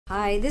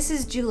Hi, this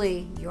is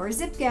Julie, your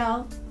Zip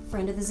Gal,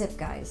 friend of the Zip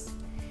Guys.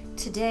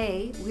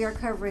 Today we are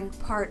covering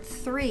part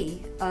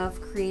 3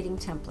 of creating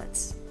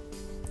templates.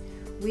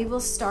 We will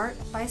start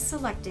by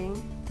selecting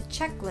the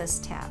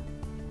Checklist tab.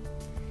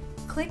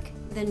 Click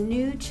the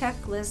New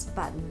Checklist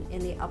button in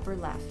the upper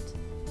left.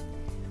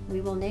 We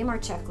will name our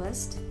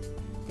checklist,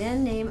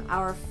 then name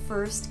our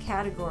first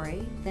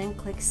category, then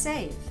click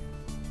Save.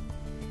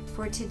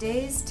 For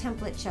today's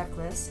template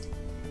checklist,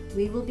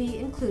 we will be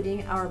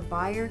including our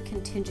buyer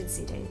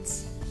contingency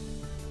dates.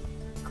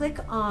 Click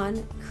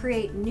on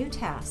Create New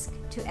Task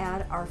to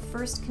add our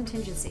first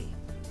contingency.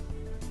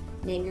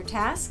 Name your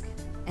task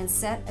and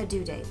set a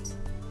due date.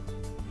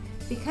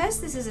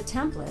 Because this is a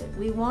template,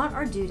 we want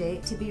our due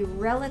date to be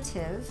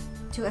relative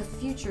to a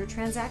future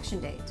transaction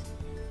date.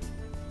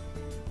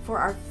 For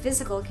our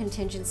physical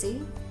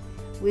contingency,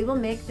 we will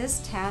make this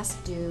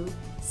task due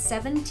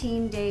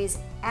 17 days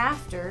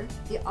after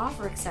the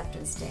offer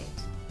acceptance date.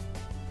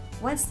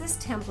 Once this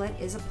template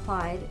is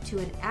applied to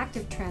an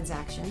active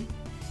transaction,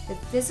 the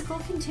physical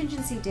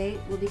contingency date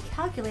will be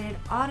calculated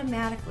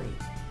automatically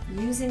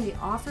using the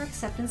offer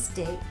acceptance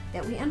date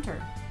that we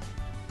enter.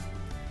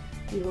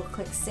 We will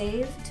click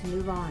Save to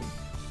move on.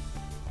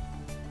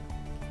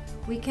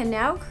 We can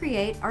now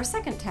create our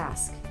second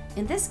task,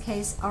 in this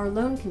case our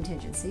loan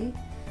contingency,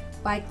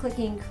 by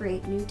clicking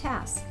Create New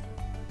Task.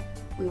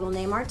 We will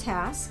name our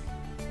task,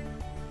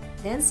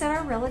 then set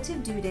our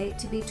relative due date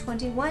to be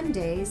 21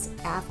 days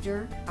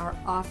after our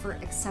offer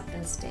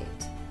acceptance date.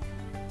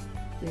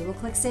 We will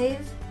click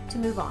Save to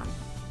move on.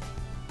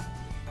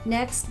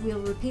 Next, we'll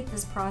repeat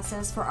this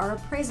process for our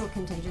appraisal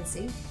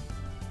contingency,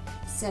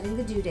 setting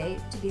the due date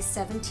to be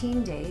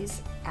 17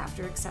 days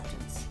after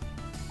acceptance.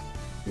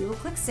 We will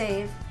click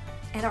Save,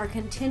 and our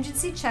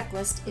contingency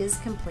checklist is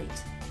complete.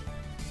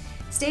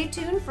 Stay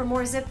tuned for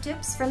more zip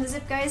tips from the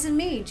Zip Guys and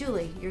me,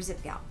 Julie, your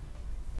Zip Gal.